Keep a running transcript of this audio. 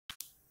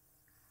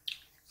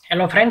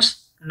Hello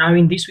friends, now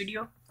in this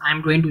video I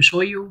am going to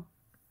show you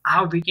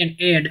how we can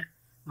add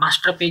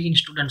master page in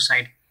student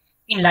side.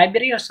 In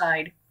library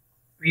side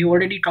we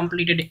already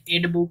completed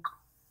add book,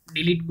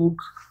 delete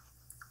book,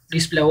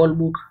 display all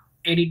book,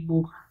 edit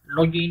book,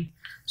 login.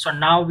 So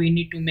now we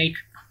need to make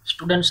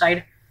student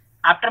side.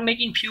 After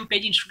making few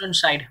page in student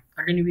side,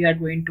 again we are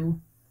going to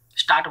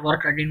start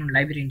work again on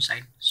library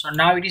side. So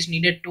now it is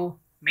needed to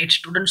make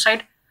student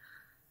side.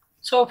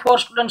 So for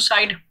student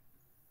side,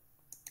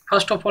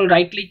 first of all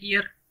right click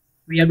here.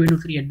 We are going to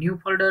create new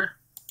folder.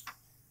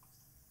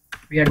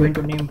 We are going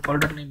to name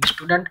folder name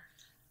student.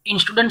 In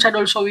student side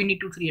also we need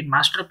to create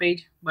master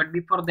page, but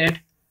before that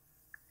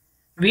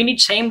we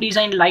need same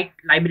design like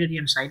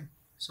librarian side.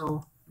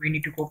 So we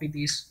need to copy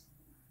this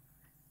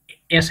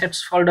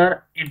assets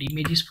folder and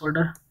images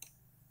folder.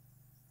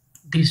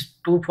 These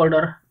two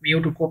folder we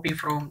have to copy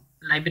from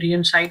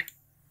librarian side.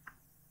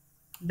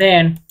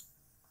 Then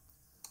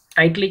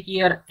right click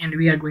here and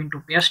we are going to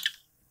paste.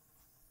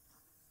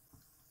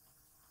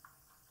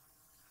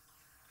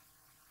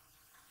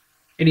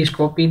 It is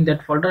copied in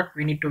that folder.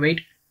 We need to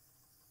wait.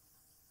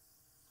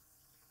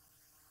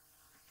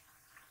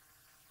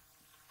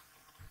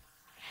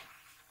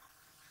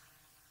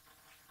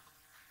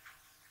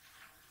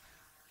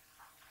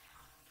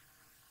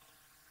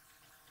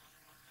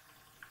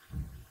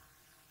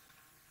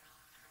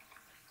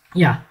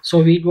 Yeah,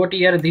 so we got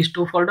here these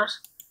two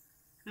folders.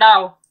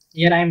 Now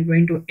here I am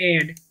going to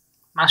add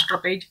master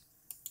page,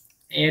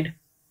 add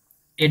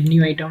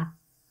new item.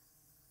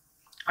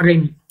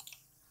 Again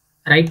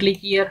right click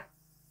here,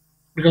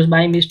 because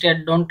by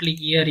mistake don't click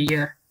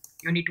here.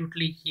 You need to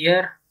click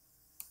here,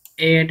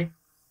 add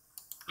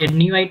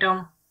new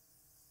item.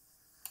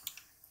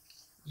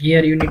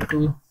 Here you need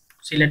to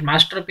select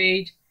master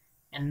page,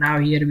 and now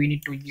here we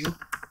need to give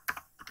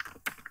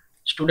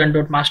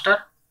student.master,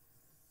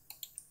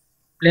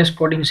 place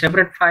code in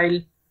separate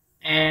file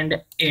and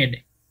add.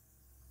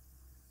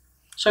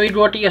 So we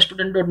got here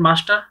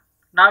student.master.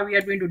 Now we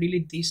are going to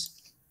delete this.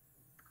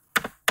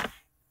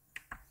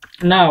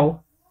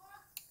 Now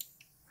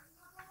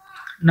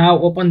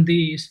open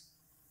this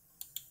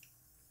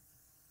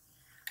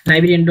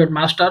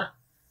librarian.master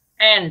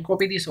and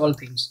copy these all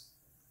things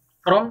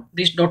from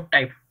this dot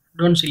type.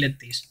 Don't select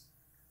this.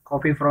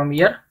 Copy from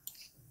here,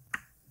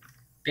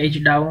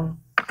 page down.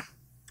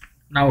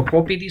 Now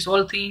copy these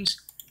all things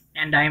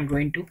and I am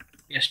going to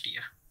paste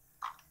here.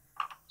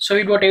 So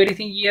we got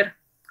everything here.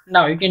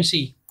 Now you can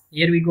see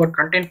here we got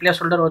content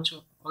placeholder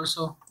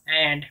also,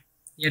 and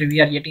here we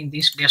are getting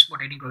this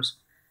dashboard heading also.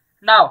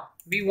 Now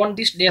we want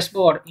this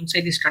dashboard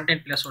inside this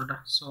content placeholder,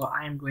 so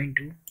I am going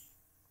to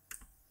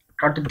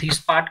cut this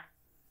part.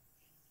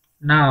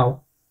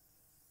 Now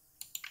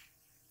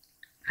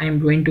I am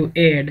going to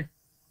add,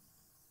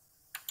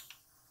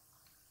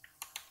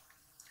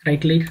 right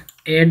click,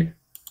 add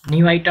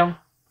new item.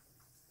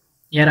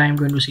 Here I am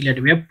going to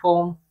select web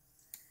form,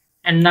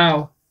 and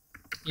now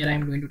here I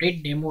am going to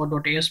take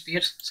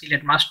demo.asps,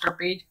 select master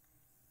page,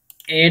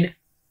 add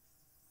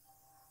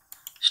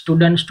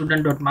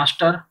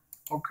student.master.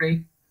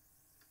 Okay,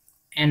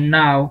 and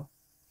now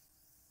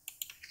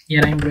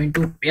here I am going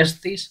to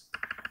paste this,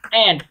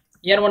 and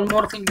here one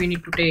more thing we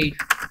need to take,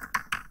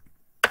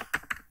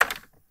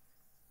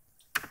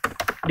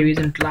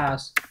 division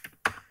class,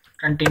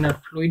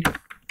 container fluid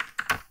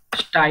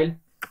style.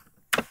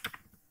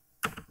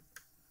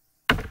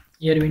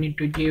 Here we need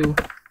to give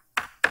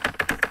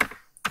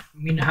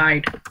min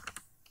height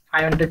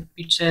 500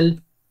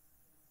 pixel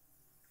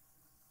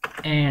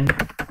and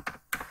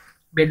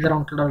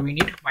background color we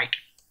need white.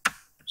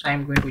 So I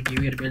am going to give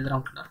here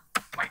background color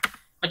white.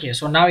 Okay,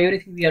 so now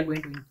everything we are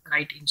going to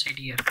write inside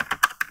here.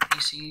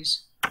 This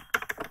is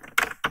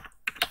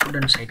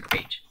student side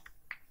page.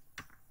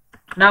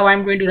 Now I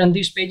am going to run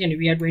this page and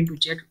we are going to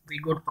check we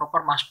got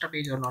proper master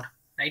page or not.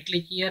 Right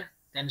click here,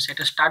 then set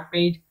a start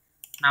page.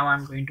 Now I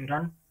am going to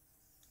run.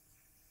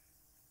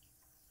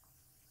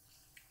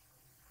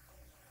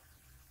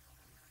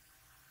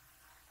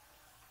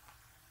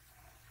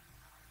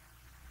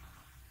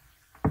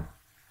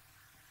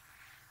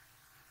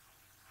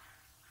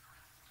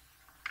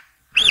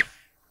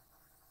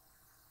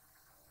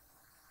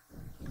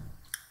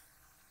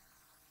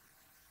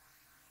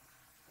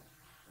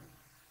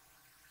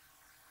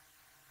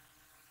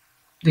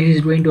 This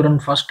is going to run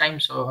first time,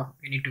 so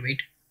we need to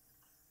wait.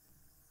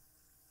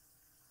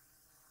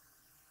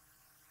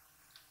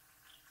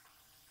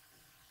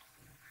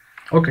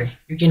 Okay,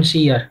 you can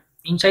see here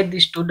inside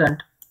this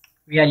student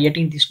we are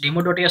getting this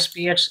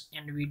demo.sps,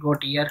 and we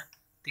got here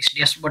this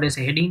dashboard as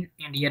a heading,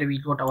 and here we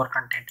got our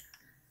content.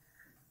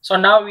 So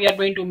now we are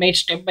going to make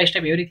step by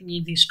step everything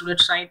in the student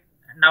side.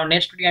 Now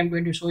next video I am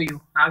going to show you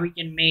how we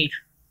can make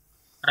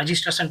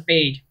registration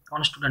page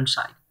on student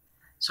side.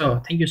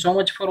 So thank you so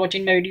much for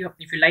watching my video.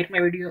 If you like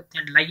my video,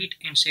 then like it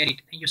and share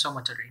it. Thank you so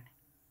much again.